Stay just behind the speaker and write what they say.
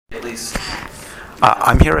At least.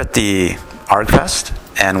 I'm here at the ArgFest,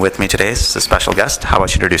 and with me today is a special guest. How about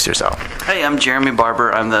you introduce yourself? Hey, I'm Jeremy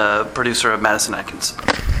Barber. I'm the producer of Maddison, Atkins.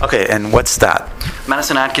 Okay, and what's that?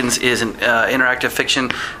 Maddison, Atkins is an interactive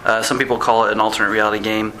fiction. Some people call it an alternate reality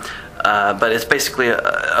game, but it's basically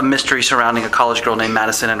a mystery surrounding a college girl named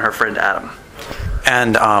Maddison and her friend Adam.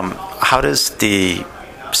 And how does the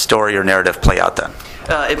story or narrative play out then?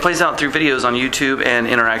 It plays out through videos on YouTube and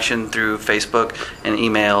interaction through Facebook and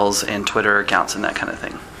emails and Twitter accounts and that kind of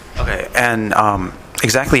thing. Okay, and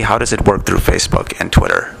exactly how does it work through Facebook and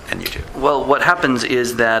Twitter and YouTube? Well, what happens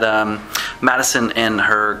is that Maddison and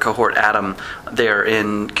her cohort Adam, they're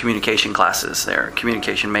in communication classes. They're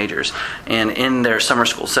communication majors. And in their summer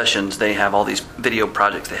school sessions, they have all these video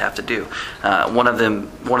projects they have to do. One of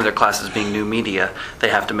their classes being new media, they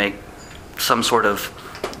have to make some sort of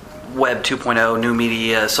Web 2.0, new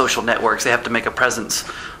media, social networks. They have to make a presence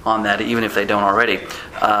on that, even if they don't already.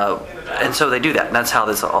 And so they do that. And that's how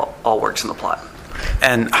this all works in the plot.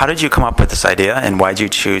 And how did you come up with this idea, and why did you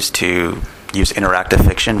choose to use interactive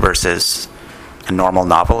fiction versus a normal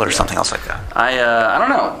novel or something else like that? I don't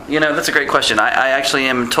know. That's a great question. I actually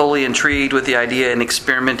am totally intrigued with the idea and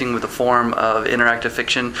experimenting with the form of interactive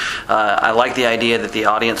fiction. I like the idea that the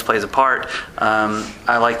audience plays a part.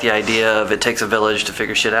 I like the idea of it takes a village to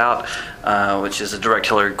figure shit out, which is a direct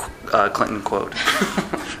Hillary Clinton quote.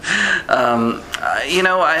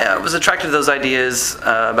 I was attracted to those ideas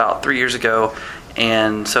about 3 years ago,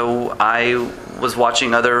 and so I was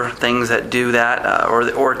watching other things that do that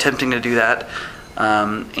or attempting to do that.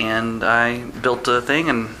 And I built a thing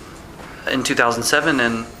in 2007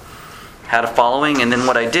 and had a following. And then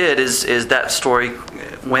what I did is that story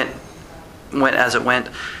went as it went,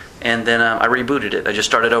 and then I rebooted it. I just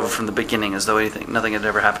started over from the beginning as though nothing had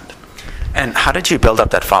ever happened. And how did you build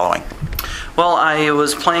up that following? Well, I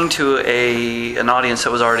was playing to an audience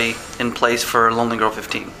that was already in place for Lonely Girl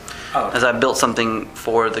 15, as I built something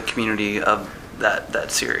for the community of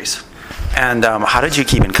that series. And how did you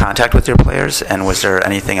keep in contact with your players, and was there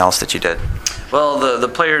anything else that you did? Well, the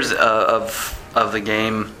players of the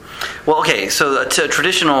game, so a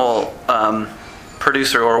traditional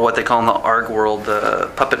producer, or what they call in the ARG world, the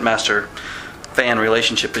puppet master fan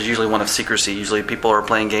relationship, is usually one of secrecy. Usually people are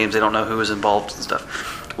playing games, they don't know who is involved and stuff.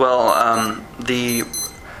 Well,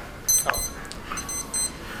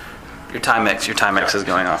 your Timex is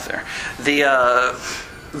going off there.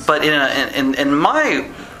 But in my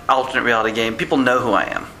alternate reality game, people know who I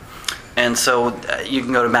am. And so you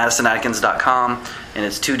can go to MaddisonAtkins.com, and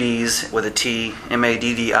it's 2Ds with a T,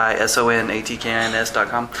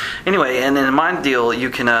 MaddisonAtkins.com. Anyway, and in my deal, you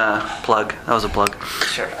can plug. That was a plug.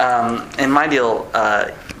 Sure. In my deal,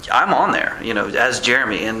 I'm on there, as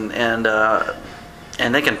Jeremy, and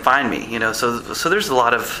they can find me, So there's a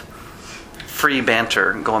lot of free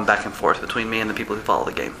banter going back and forth between me and the people who follow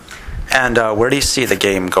the game. And where do you see the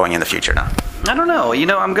game going in the future now? I don't know.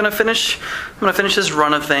 I'm gonna finish this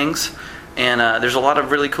run of things, and there's a lot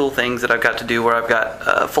of really cool things that I've got to do where I've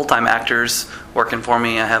got full-time actors working for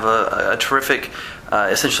me. I have a terrific,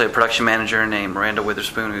 essentially a production manager named Miranda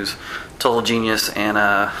Witherspoon, who's total genius, and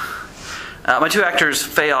my two actors,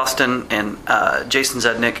 Faye Austin and Jason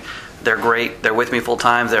Zednick. They're great. They're with me full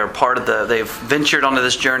time. They're part of they've ventured onto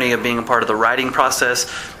this journey of being a part of the writing process,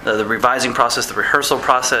 the revising process, the rehearsal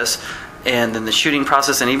process, and then the shooting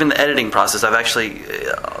process, and even the editing process. I've actually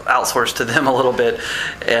outsourced to them a little bit,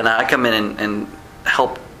 and I come in and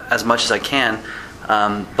help as much as I can.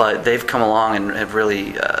 But they've come along and have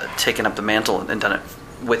really taken up the mantle and done it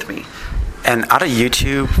with me. And out of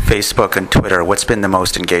YouTube, Facebook, and Twitter, what's been the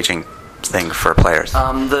most engaging thing for players?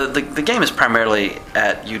 The game is primarily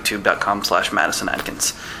at youtube.com/Maddison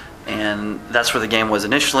Atkins, and that's where the game was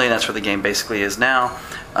initially, and that's where the game basically is now.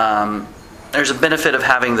 There's a benefit of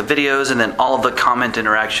having the videos and then all of the comment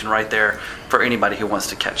interaction right there for anybody who wants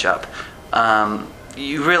to catch up.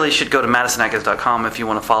 You really should go to MaddisonAtkins.com if you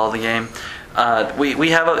want to follow the game. We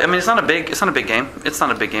have it's not a big game. It's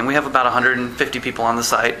not a big game. We have about 150 people on the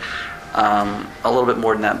site, a little bit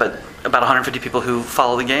more than that, but about 150 people who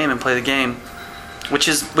follow the game and play the game, which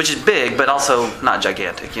is big, but also not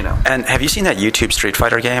gigantic, And have you seen that YouTube Street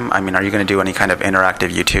Fighter game? I mean, are you going to do any kind of interactive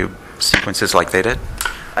YouTube sequences like they did?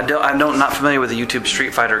 I'm not familiar with the YouTube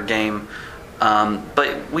Street Fighter game,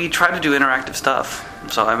 but we try to do interactive stuff.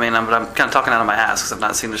 So I'm kind of talking out of my ass because I've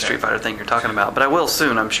not seen the Street Fighter thing you're talking about, but I will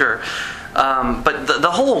soon, I'm sure. But the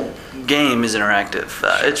whole game is interactive.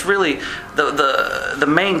 It's really the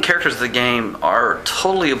main characters of the game are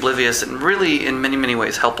totally oblivious and really in many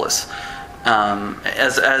ways helpless.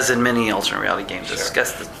 As in many alternate reality games. Sure.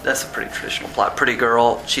 That's a pretty traditional plot. Pretty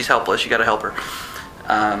girl, she's helpless. You got to help her.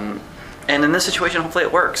 And in this situation, hopefully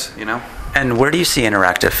it works, And where do you see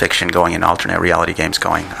interactive fiction going and alternate reality games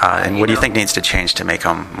going? And what do you think needs to change to make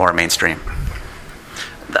them more mainstream?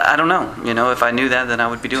 I don't know. If I knew that, then I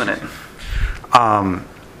would be doing it.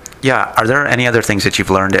 Yeah. Are there any other things that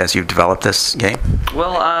you've learned as you've developed this game?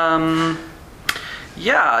 Well,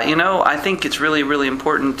 yeah, I think it's really, really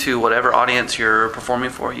important to whatever audience you're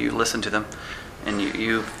performing for, you listen to them and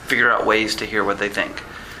you figure out ways to hear what they think.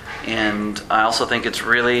 And I also think it's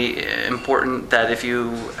really important that if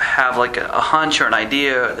you have like a hunch or an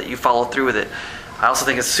idea, that you follow through with it. I also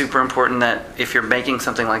think it's super important that if you're making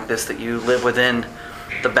something like this, that you live within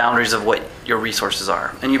the boundaries of what your resources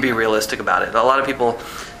are and you be realistic about it. A lot of people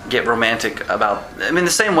get romantic about, the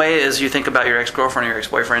same way as you think about your ex-girlfriend or your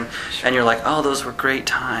ex-boyfriend, and you're like, oh, those were great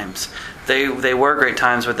times. They were great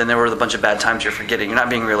times, but then there were a bunch of bad times you're forgetting. You're not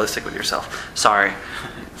being realistic with yourself. Sorry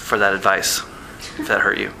for that advice, if that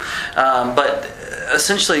hurt you. But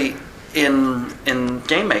essentially, in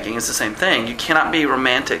game making, it's the same thing. You cannot be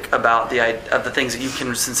romantic about the things that you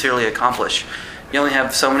can sincerely accomplish. You only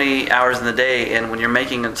have so many hours in the day, and when you're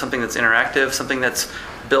making something that's interactive, something that's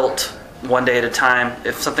built one day at a time,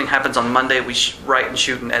 if something happens on Monday, we write and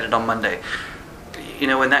shoot and edit on Monday.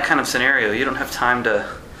 In that kind of scenario, you don't have time to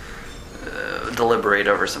deliberate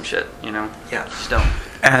over some shit. Yeah, just don't.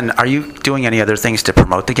 And are you doing any other things to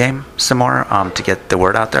promote the game some more, to get the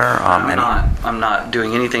word out there? I'm not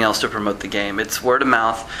doing anything else to promote the game. It's word of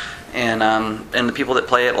mouth, and the people that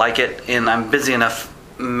play it like it, and I'm busy enough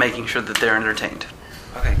making sure that they're entertained.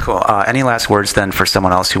 Okay, cool. Any last words then for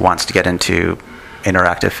someone else who wants to get into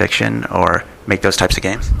interactive fiction or make those types of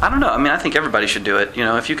games? I don't know. I think everybody should do it.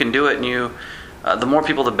 If you can do it, and the more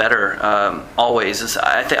people, the better. Always.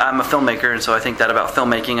 I'm a filmmaker, and so I think that about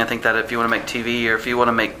filmmaking. I think that if you want to make TV, or if you want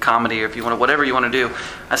to make comedy, or if you want to, whatever you want to do,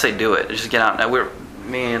 I say do it. Just get out. Now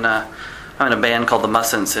I'm in a band called the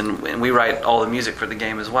Maddison, and we write all the music for the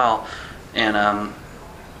game as well. And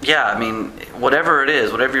whatever it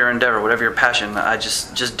is, whatever your endeavor, whatever your passion, I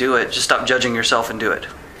just do it. Just stop judging yourself and do it.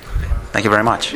 Thank you very much.